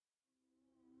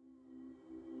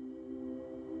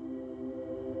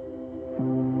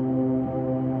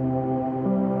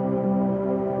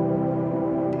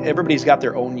everybody's got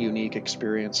their own unique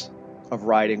experience of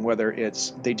riding, whether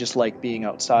it's they just like being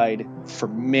outside. For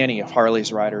many of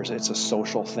Harley's riders, it's a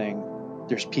social thing.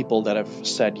 There's people that have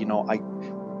said,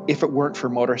 if it weren't for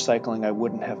motorcycling, I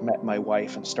wouldn't have met my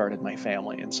wife and started my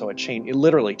family. And so it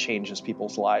literally changes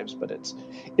people's lives, but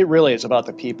it really is about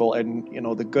the people. And,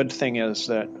 the good thing is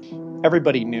that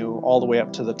everybody knew all the way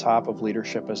up to the top of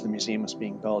leadership as the museum was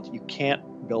being built, you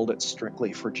can't build it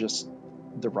strictly for just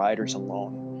the riders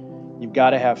alone. You've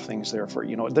got to have things there for,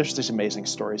 there's these amazing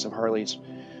stories of Harley's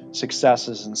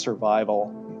successes and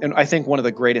survival. And I think one of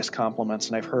the greatest compliments,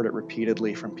 and I've heard it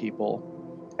repeatedly from people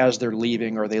as they're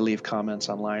leaving, or they leave comments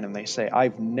online and they say,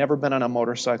 I've never been on a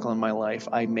motorcycle in my life.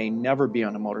 I may never be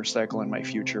on a motorcycle in my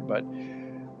future, but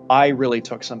I really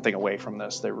took something away from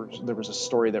this. There was a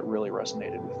story that really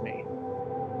resonated with me.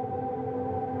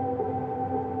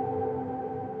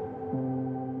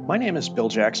 My name is Bill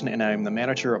Jackson, and I'm the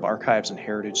manager of Archives and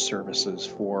Heritage Services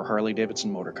for Harley-Davidson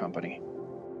Motor Company.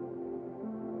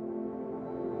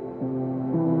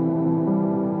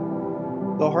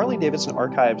 The Harley-Davidson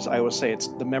Archives, I always say it's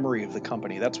the memory of the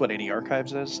company. That's what any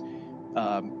archives is.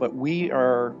 But we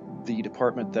are the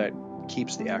department that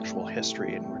keeps the actual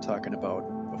history, and we're talking about,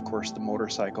 of course, the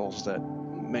motorcycles that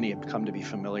many have come to be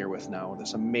familiar with now.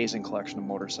 This amazing collection of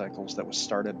motorcycles that was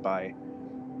started by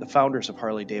the founders of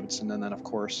Harley-Davidson, and then, of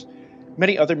course,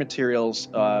 many other materials.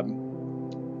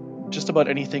 Just about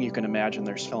anything you can imagine.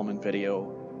 There's film and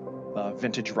video,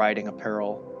 vintage riding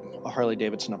apparel,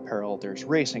 Harley-Davidson apparel. There's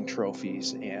racing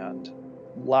trophies and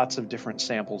lots of different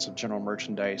samples of general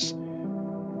merchandise,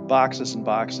 boxes and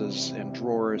boxes and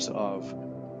drawers of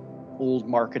old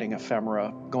marketing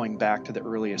ephemera going back to the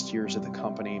earliest years of the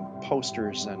company,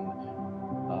 posters and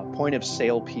point of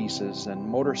sale pieces and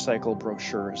motorcycle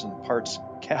brochures and parts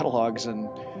catalogs and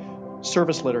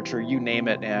service literature, you name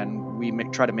it, and we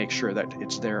try to make sure that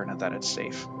it's there and that it's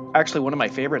safe. Actually, one of my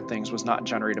favorite things was not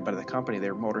generated by the company. They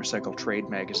were motorcycle trade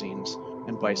magazines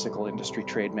and bicycle industry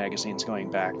trade magazines going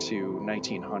back to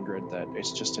 1900. That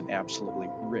it's just an absolutely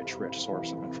rich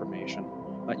source of information.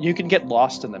 You can get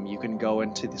lost in them. You can go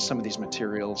into some of these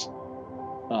materials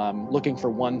looking for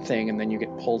one thing, and then you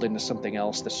get pulled into something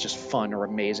else that's just fun or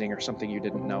amazing or something you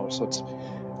didn't know. So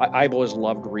I've always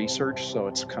loved research, so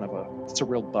it's a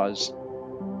real buzz.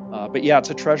 But yeah, it's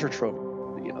a treasure trove.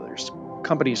 There's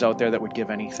companies out there that would give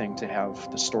anything to have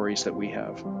the stories that we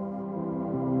have.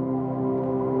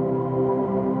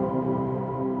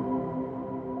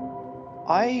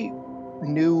 I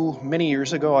knew many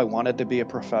years ago I wanted to be a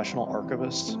professional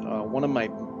archivist. One of my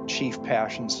chief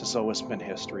passions has always been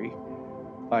history.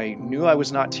 I knew I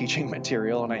was not teaching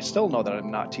material, and I still know that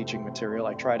I'm not teaching material.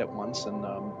 I tried it once and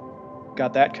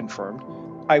got that confirmed.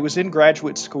 I was in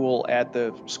graduate school at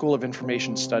the School of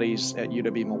Information Studies at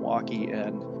UW-Milwaukee,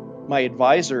 and my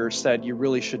advisor said, you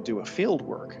really should do a field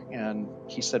work. And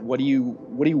he said, what do you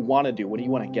want to do? What do you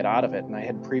want to get out of it? And I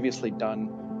had previously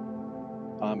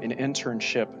done an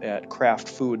internship at Kraft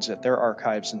Foods at their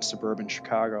archives in suburban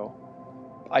Chicago.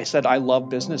 I said, I love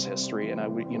business history, and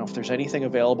if there's anything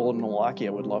available in Milwaukee,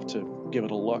 I would love to give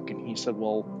it a look. And he said,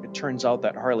 well, it turns out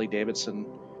that Harley-Davidson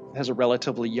has a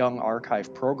relatively young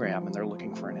archive program, and they're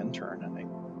looking for an intern. And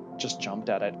I just jumped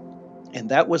at it.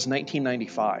 And that was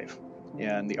 1995.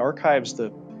 And the archives,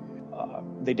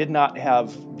 they did not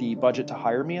have the budget to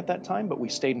hire me at that time, but we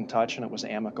stayed in touch, and it was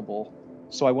amicable.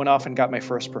 So I went off and got my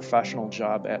first professional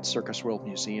job at Circus World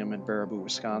Museum in Baraboo,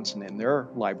 Wisconsin, in their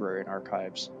library and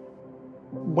archives.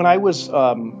 When I was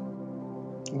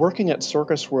working at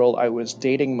Circus World, I was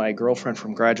dating my girlfriend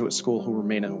from graduate school who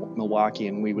remained in Milwaukee,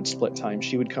 and we would split time.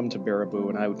 She would come to Baraboo,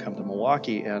 and I would come to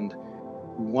Milwaukee. And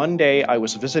one day I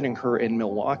was visiting her in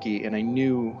Milwaukee, and I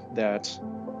knew that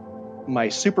my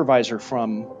supervisor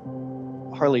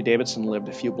from Harley-Davidson lived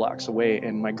a few blocks away,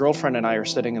 and my girlfriend and I are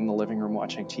sitting in the living room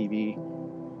watching TV.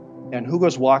 And who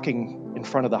goes walking in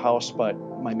front of the house but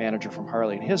my manager from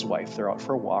Harley and his wife? They're out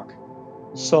for a walk.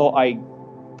 So I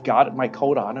got my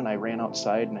coat on and I ran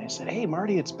outside and I said, hey,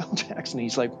 Marty, it's Bill Jackson.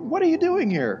 He's like, what are you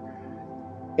doing here?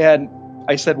 And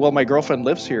I said, well, my girlfriend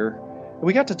lives here. And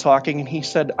we got to talking and he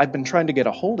said, I've been trying to get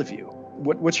a hold of you.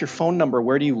 What's your phone number?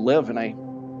 Where do you live? And I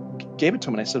gave it to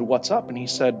him and I said, what's up? And he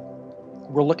said,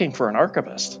 we're looking for an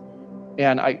archivist.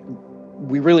 And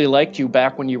we really liked you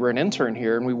back when you were an intern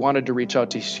here, and we wanted to reach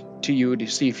out to you to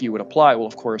see if you would apply. Well,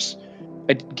 of course,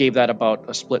 I gave that about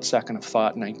a split second of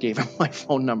thought, and I gave him my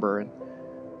phone number.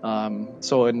 And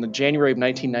so in the January of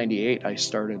 1998, I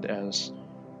started as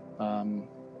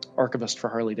archivist for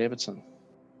Harley-Davidson.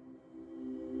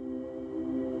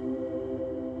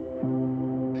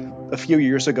 a few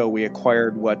years ago, we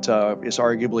acquired what is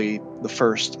arguably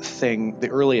the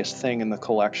earliest thing in the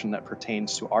collection that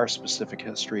pertains to our specific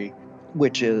history,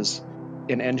 which is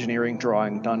an engineering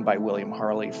drawing done by William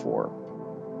Harley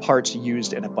for parts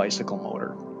used in a bicycle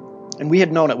motor. And we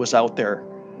had known it was out there,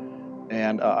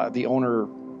 and the owner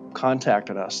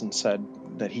contacted us and said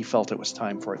that he felt it was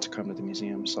time for it to come to the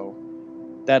museum. So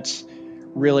that's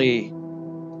really,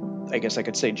 I guess I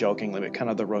could say jokingly, but kind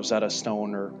of the Rosetta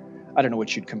Stone, or I don't know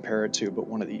what you'd compare it to, but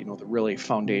one of the, the really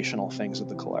foundational things of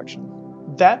the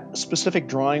collection. That specific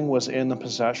drawing was in the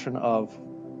possession of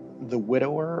the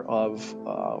widower of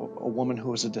a woman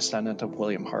who was a descendant of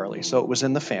William Harley. So it was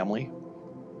in the family.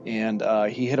 And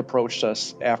he had approached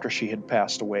us after she had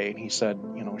passed away, and he said,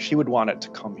 she would want it to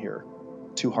come here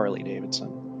to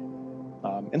Harley-Davidson.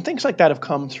 And things like that have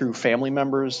come through family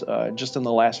members. Just in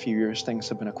the last few years, things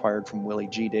have been acquired from Willie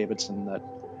G. Davidson that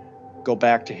go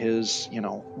back to his,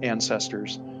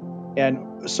 ancestors.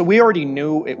 And so we already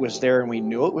knew it was there, and we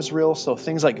knew it was real. So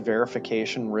things like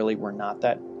verification really were not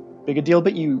that big a deal,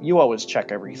 but you always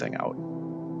check everything out.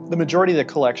 The majority of the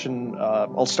collection,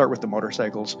 I'll start with the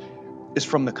motorcycles, is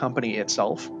from the company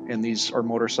itself. And these are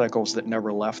motorcycles that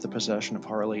never left the possession of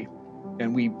Harley.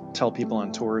 And we tell people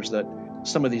on tours that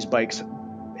some of these bikes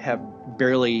have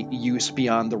barely use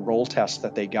beyond the roll test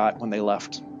that they got when they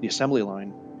left the assembly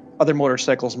line. Other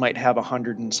motorcycles might have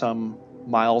 100 and some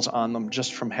miles on them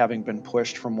just from having been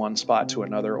pushed from one spot to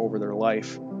another over their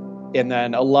life. And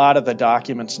then a lot of the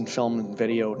documents and film and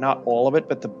video, not all of it,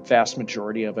 but the vast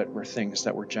majority of it were things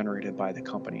that were generated by the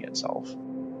company itself.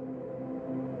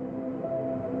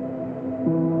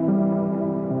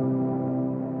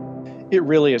 It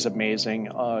really is amazing.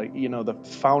 The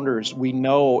founders, we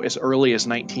know as early as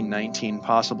 1919,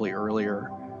 possibly earlier,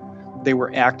 they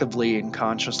were actively and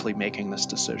consciously making this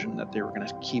decision that they were going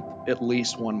to keep at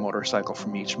least one motorcycle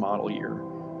from each model year.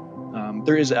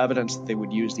 There is evidence that they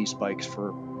would use these bikes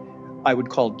for, I would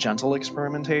call, gentle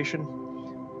experimentation,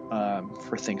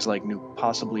 for things like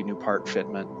possibly new part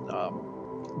fitment.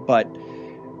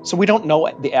 So we don't know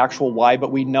the actual why,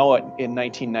 but we know it in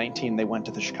 1919 they went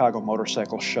to the Chicago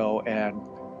Motorcycle Show, and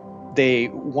they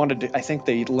wanted to, I think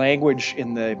the language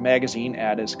in the magazine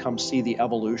ad is come see the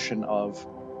evolution of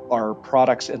our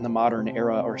products in the modern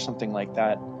era or something like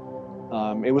that.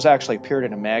 It was actually appeared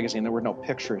in a magazine. There were no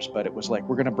pictures, but it was like,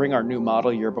 we're going to bring our new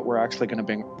model year, but we're actually going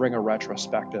to bring a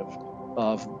retrospective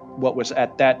of what was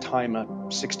at that time a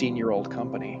 16-year-old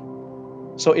company.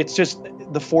 So it's just,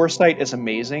 the foresight is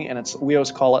amazing, and we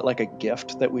always call it like a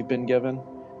gift that we've been given,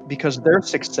 because their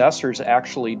successors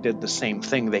actually did the same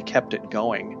thing. They kept it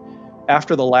going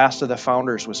after the last of the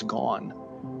founders was gone.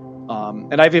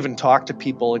 And I've even talked to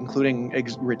people, including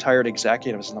retired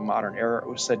executives in the modern era,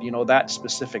 who said, that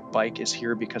specific bike is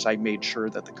here because I made sure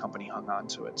that the company hung on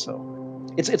to it.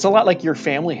 So it's a lot like your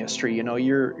family history.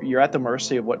 You're at the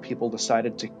mercy of what people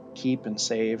decided to keep and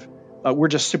save. We're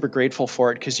just super grateful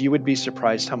for it, because you would be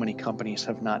surprised how many companies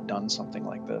have not done something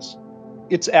like this.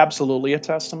 It's absolutely a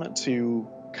testament to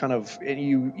kind of,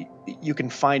 you can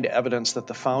find evidence that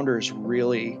the founders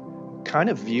really kind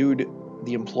of viewed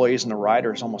the employees and the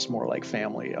riders almost more like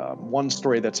family. One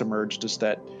story that's emerged is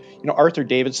that, Arthur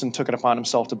Davidson took it upon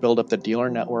himself to build up the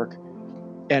dealer network.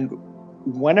 And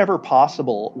whenever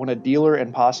possible, when a dealer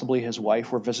and possibly his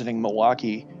wife were visiting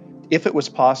Milwaukee, if it was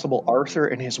possible, Arthur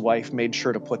and his wife made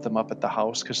sure to put them up at the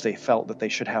house because they felt that they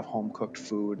should have home-cooked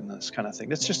food and this kind of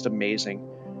thing. It's just amazing.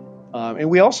 And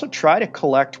we also try to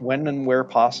collect, when and where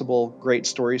possible, great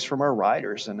stories from our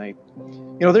riders. And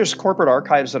there's corporate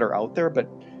archives that are out there, but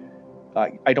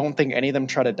I don't think any of them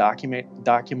try to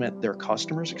document their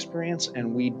customers' experience,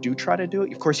 and we do try to do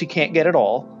it. Of course, you can't get it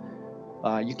all.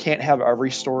 You can't have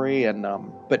every story,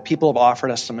 but people have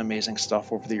offered us some amazing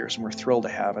stuff over the years, and we're thrilled to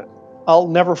have it. I'll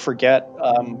never forget,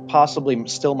 possibly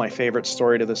still my favorite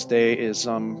story to this day, is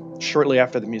shortly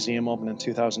after the museum opened in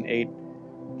 2008,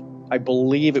 I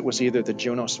believe it was either the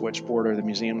Juneau switchboard or the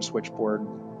museum switchboard,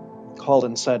 called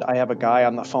and said, I have a guy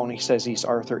on the phone. He says he's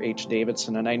Arthur H.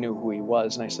 Davidson, and I knew who he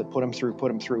was. And I said, put him through.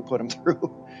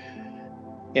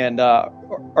 And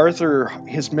Arthur,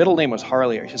 his middle name was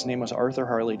Harley. His name was Arthur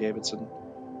Harley Davidson.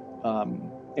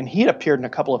 And he had appeared in a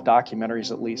couple of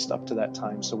documentaries, at least up to that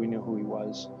time, so we knew who he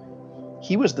was.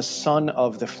 He was the son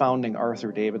of the founding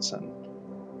Arthur Davidson.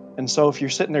 And so if you're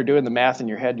sitting there doing the math in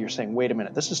your head, you're saying, wait a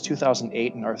minute, this is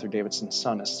 2008 and Arthur Davidson's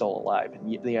son is still alive.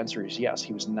 And the answer is yes.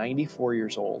 He was 94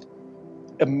 years old.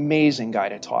 Amazing guy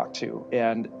to talk to.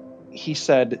 And he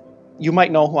said, you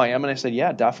might know who I am. And I said,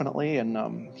 yeah, definitely.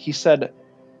 And he said,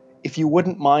 if you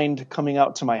wouldn't mind coming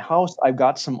out to my house, I've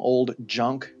got some old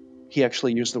junk. He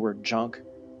actually used the word junk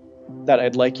that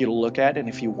I'd like you to look at, and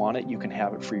if you want it, you can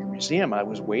have it for your museum. I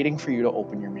was waiting for you to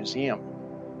open your museum.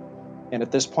 And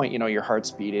at this point, your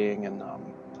heart's beating, and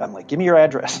I'm like, give me your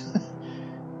address.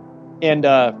 And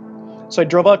so I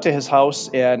drove out to his house,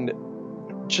 and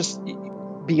just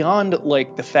beyond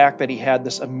like the fact that he had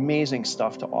this amazing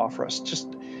stuff to offer us, just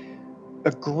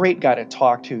a great guy to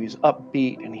talk to. He's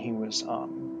upbeat, and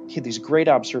he had these great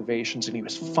observations, and he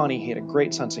was funny. He had a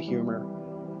great sense of humor.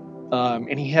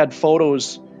 And he had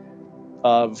photos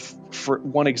for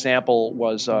one example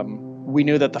was, we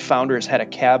knew that the founders had a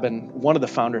cabin. One of the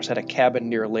founders had a cabin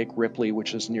near Lake Ripley,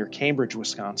 which is near Cambridge,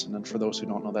 Wisconsin. And for those who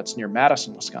don't know, that's near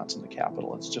Madison, Wisconsin, the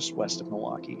capital. It's just west of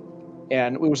Milwaukee.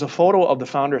 And it was a photo of the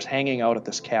founders hanging out at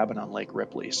this cabin on Lake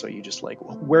Ripley. So you just like,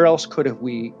 where else could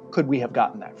we have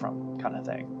gotten that from, kind of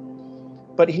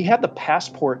thing. But he had the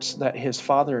passports that his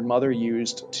father and mother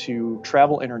used to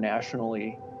travel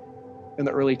internationally in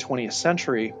the early 20th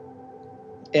century.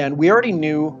 And we already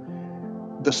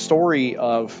knew the story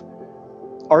of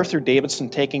Arthur Davidson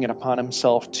taking it upon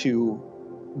himself to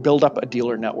build up a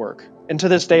dealer network. And to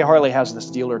this day, Harley has this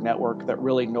dealer network that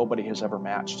really nobody has ever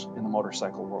matched in the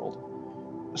motorcycle world.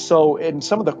 So in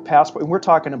some of the passports, we're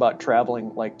talking about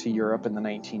traveling like to Europe in the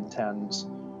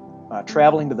 1910s,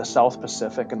 traveling to the South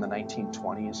Pacific in the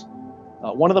 1920s.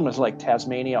 One of them is like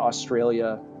Tasmania,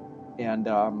 Australia, and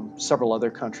several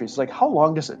other countries. Like, how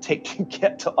long does it take to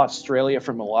get to Australia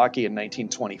from Milwaukee in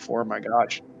 1924? My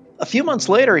gosh. A few months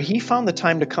later, he found the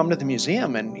time to come to the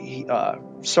museum,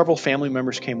 and several family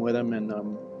members came with him.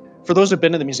 And for those who've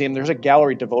been to the museum, there's a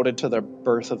gallery devoted to the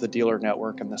birth of the dealer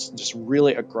network and this just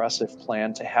really aggressive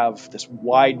plan to have this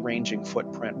wide-ranging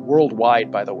footprint,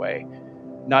 worldwide, by the way,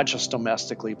 not just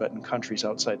domestically, but in countries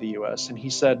outside the U.S. And he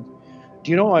said,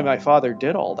 do you know why my father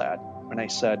did all that? And I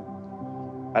said,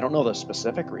 I don't know the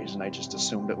specific reason. I just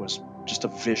assumed it was just a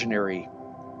visionary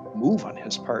move on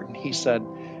his part. And he said,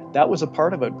 that was a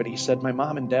part of it. But he said, my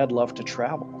mom and dad love to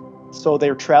travel. So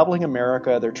they're traveling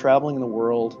America. They're traveling the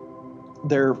world.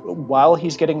 While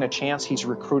he's getting the chance, he's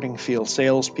recruiting field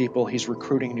salespeople. He's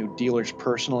recruiting new dealers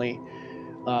personally.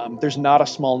 There's not a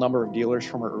small number of dealers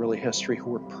from our early history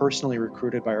who were personally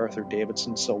recruited by Arthur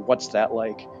Davidson. So what's that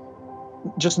like?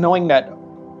 Just knowing that,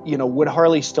 would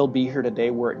Harley still be here today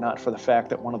were it not for the fact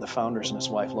that one of the founders and his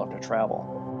wife loved to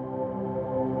travel?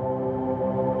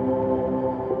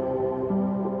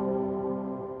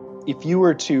 If you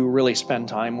were to really spend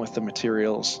time with the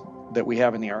materials that we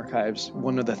have in the archives,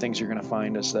 one of the things you're going to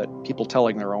find is that people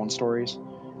telling their own stories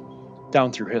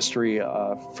down through history.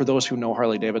 For those who know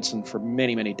Harley Davidson, for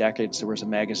many, many decades, there was a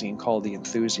magazine called The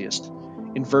Enthusiast.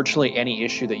 In virtually any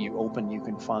issue that you open, you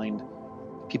can find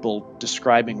people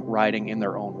describing riding in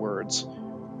their own words.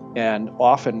 And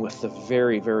often with the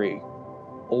very, very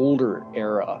older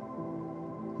era,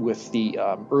 with the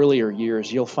earlier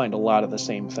years, you'll find a lot of the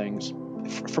same things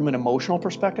from an emotional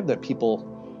perspective that people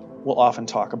will often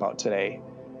talk about today.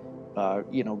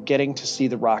 Getting to see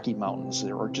the Rocky Mountains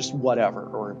or just whatever,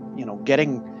 or,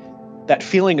 getting that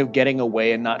feeling of getting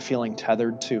away and not feeling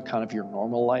tethered to kind of your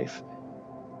normal life.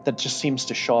 That just seems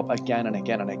to show up again and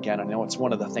again and again. I know it's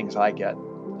one of the things I get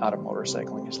out of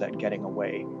motorcycling is that getting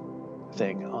away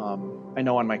thing. I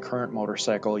know on my current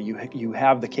motorcycle, you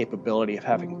have the capability of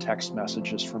having text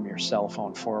messages from your cell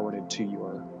phone forwarded to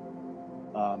your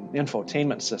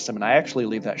infotainment system, and I actually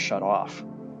leave that shut off.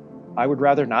 I would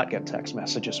rather not get text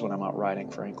messages when I'm out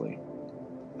riding, frankly.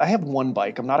 I have one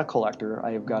bike. I'm not a collector.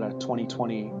 I have got a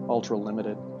 2020 Ultra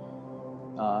Limited.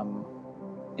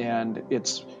 And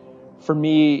it's, for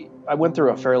me, I went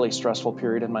through a fairly stressful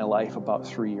period in my life about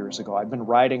 3 years ago. I've been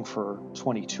riding for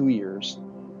 22 years.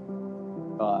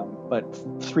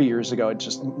 But 3 years ago,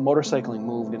 motorcycling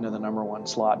moved into the number one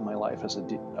slot in my life as a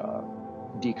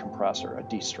decompressor, a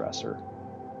de-stressor.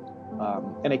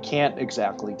 And I can't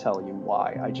exactly tell you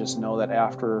why. I just know that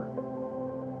after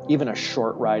even a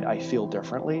short ride, I feel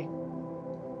differently.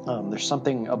 There's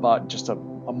something about just a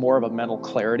more of a mental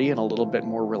clarity and a little bit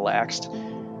more relaxed.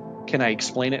 Can I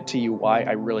explain it to you why?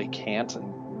 I really can't,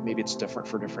 and maybe it's different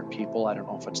for different people. I don't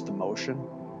know if it's the motion.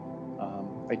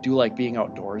 I do like being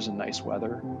outdoors in nice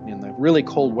weather. In the really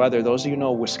cold weather, those of you who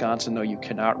know Wisconsin know you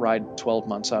cannot ride 12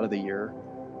 months out of the year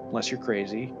unless you're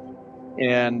crazy.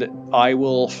 And I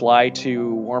will fly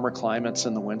to warmer climates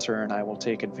in the winter, and I will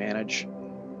take advantage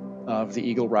of the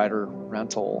Eagle Rider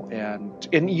rental.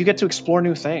 And you get to explore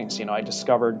new things. I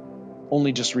discovered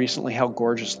only just recently how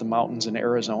gorgeous the mountains in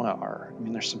Arizona are. I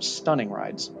mean, there's some stunning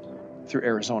rides through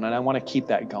Arizona, and I want to keep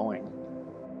that going.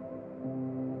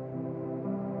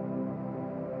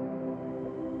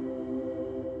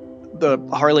 The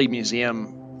Harley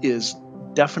Museum is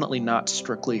definitely not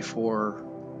strictly for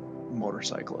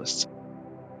motorcyclists.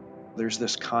 There's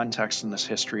this context and this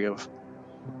history of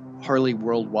Harley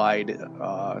worldwide,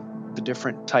 the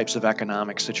different types of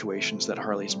economic situations that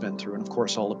Harley's been through, and of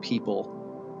course all the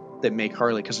people that make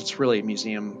Harley, because it's really a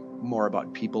museum more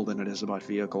about people than it is about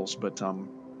vehicles. But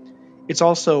it's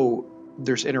also,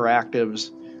 there's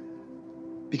interactives,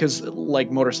 because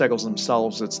like motorcycles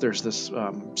themselves, there's this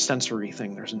sensory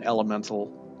thing, there's an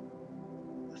elemental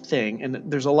thing,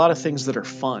 and there's a lot of things that are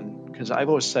fun, because I've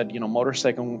always said,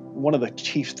 one of the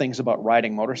chief things about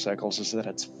riding motorcycles is that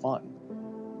it's fun.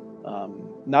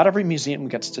 Not every museum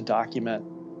gets to document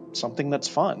something that's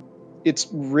fun. It's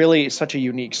really such a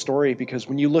unique story, because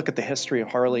when you look at the history of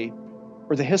Harley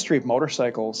or the history of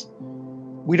motorcycles,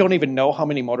 we don't even know how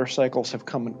many motorcycles have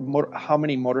how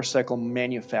many motorcycle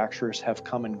manufacturers have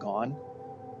come and gone.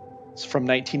 It's from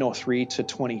 1903 to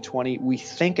 2020. We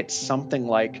think it's something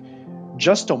like,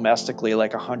 just domestically,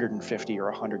 like 150 or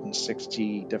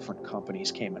 160 different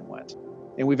companies came and went.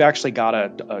 And we've actually got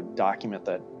a document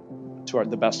that, to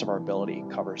the best of our ability,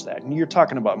 covers that. And you're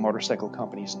talking about motorcycle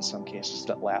companies in some cases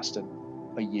that lasted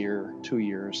a year, 2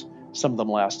 years. Some of them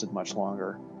lasted much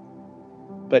longer.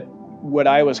 But what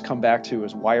I always come back to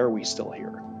is, why are we still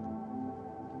here?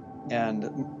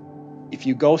 And if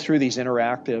you go through these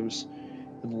interactives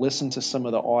and listen to some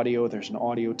of the audio, there's an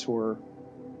audio tour.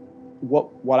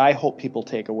 What I hope people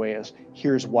take away is,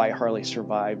 here's why Harley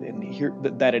survived,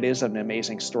 and that it is an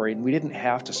amazing story, and we didn't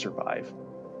have to survive.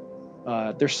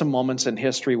 There's some moments in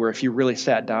history where if you really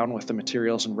sat down with the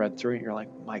materials and read through it, you're like,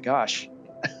 my gosh,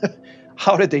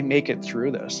 how did they make it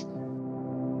through this?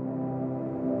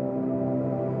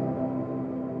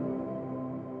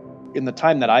 In the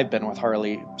time that I've been with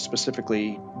Harley,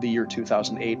 specifically the year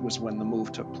 2008 was when the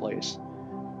move took place.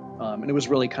 And it was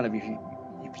really kind of,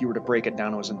 if you were to break it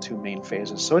down, it was in two main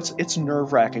phases. So it's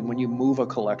nerve-wracking when you move a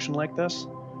collection like this,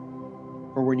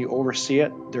 or when you oversee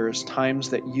it. There's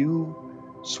times that you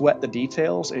sweat the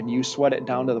details, and you sweat it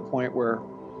down to the point where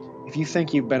if you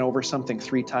think you've been over something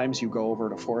 3 times, you go over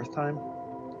it a 4th time.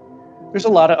 There's a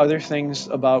lot of other things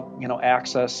about,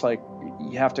 access, like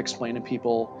you have to explain to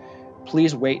people,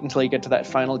 please wait until you get to that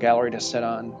final gallery to sit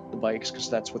on the bikes, because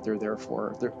that's what they're there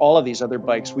for. All of these other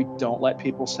bikes we don't let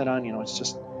people sit on. It's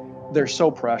just, they're so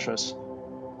precious,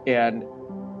 and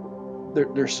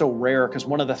they're so rare, because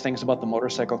one of the things about the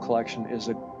motorcycle collection is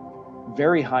a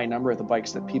very high number of the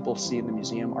bikes that people see in the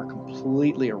museum are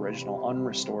completely original,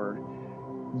 unrestored.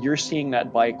 You're seeing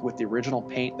that bike with the original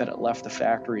paint that it left the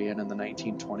factory in the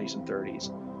 1920s and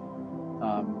 30s.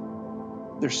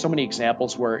 There's so many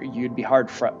examples where you'd be hard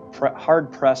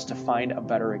pressed to find a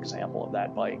better example of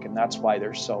that bike, and that's why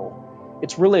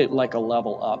it's really like a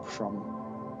level up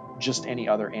from just any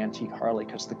other antique Harley,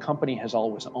 because the company has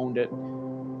always owned it,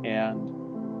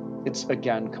 and it's,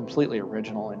 again, completely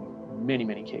original in many,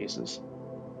 many cases.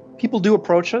 People do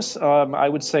approach us, I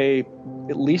would say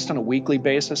at least on a weekly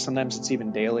basis. Sometimes it's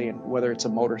even daily, and whether it's a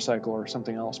motorcycle or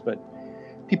something else, but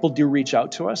people do reach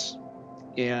out to us,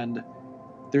 and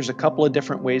there's a couple of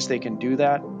different ways they can do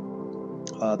that.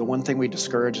 The one thing we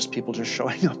discourage is people just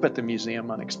showing up at the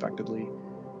museum unexpectedly,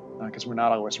 because we're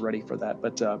not always ready for that.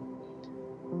 But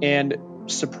and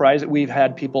surprise, we've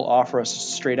had people offer us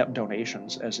straight up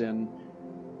donations, as in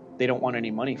they don't want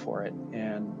any money for it,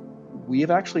 and we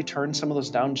have actually turned some of those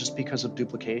down just because of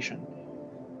duplication.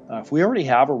 If we already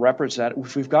have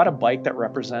if we've got a bike that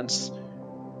represents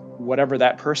whatever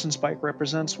that person's bike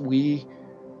represents,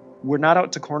 we're not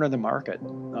out to corner the market.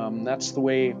 That's the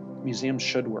way museums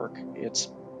should work.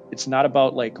 It's not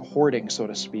about like hoarding, so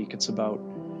to speak. It's about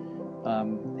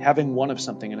having one of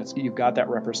something, and you've got that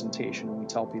representation. And we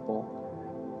tell people,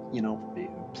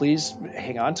 please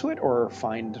hang on to it, or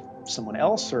find someone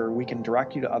else, or we can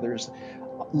direct you to others.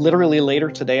 Literally later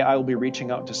today, I will be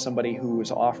reaching out to somebody who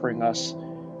is offering us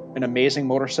an amazing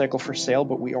motorcycle for sale,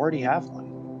 but we already have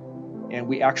one. And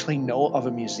we actually know of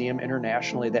a museum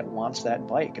internationally that wants that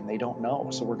bike, and they don't know.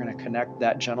 So we're going to connect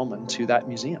that gentleman to that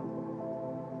museum.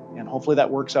 And hopefully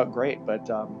that works out great. But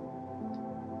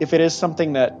if it is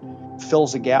something that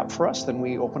fills a gap for us, then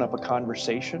we open up a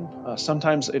conversation.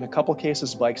 Sometimes, in a couple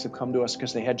cases, bikes have come to us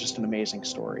because they had just an amazing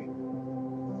story.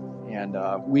 And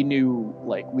we knew,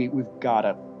 we've got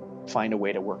to find a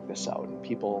way to work this out. And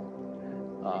people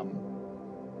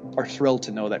are thrilled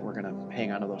to know that we're going to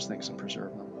hang on to those things and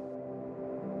preserve them.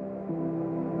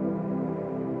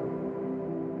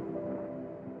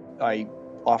 I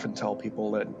often tell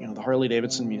people that, the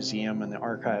Harley-Davidson Museum and the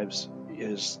archives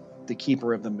is the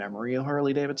keeper of the memory of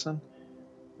Harley-Davidson.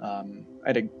 I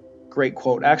had a great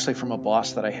quote, actually, from a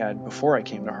boss that I had before I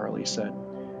came to Harley. Said,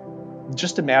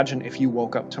 just imagine if you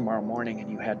woke up tomorrow morning and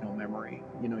you had no memory.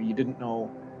 You didn't know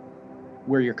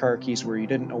where your car keys were. You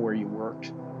didn't know where you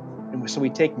worked. And so we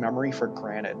take memory for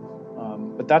granted.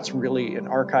 But that's really, an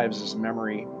archives is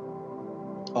memory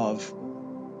of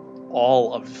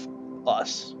all of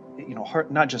us,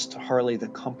 not just Harley the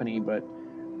company, but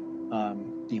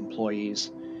the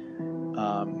employees.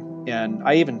 And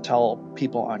I even tell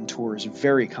people on tours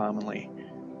very commonly,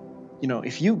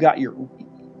 if you got your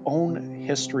own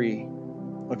history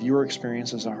of your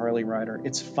experience as a Harley rider,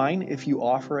 it's fine if you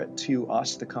offer it to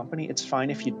us, the company. It's fine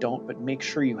if you don't, but make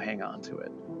sure you hang on to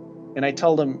it. And I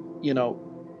tell them,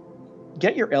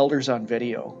 get your elders on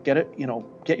video. Get it,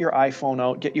 get your iPhone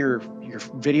out, get your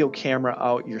video camera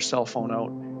out, your cell phone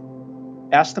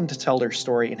out. Ask them to tell their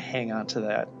story and hang on to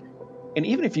that. And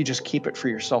even if you just keep it for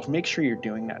yourself, make sure you're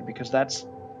doing that, because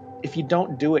if you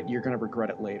don't do it, you're going to regret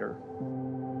it later.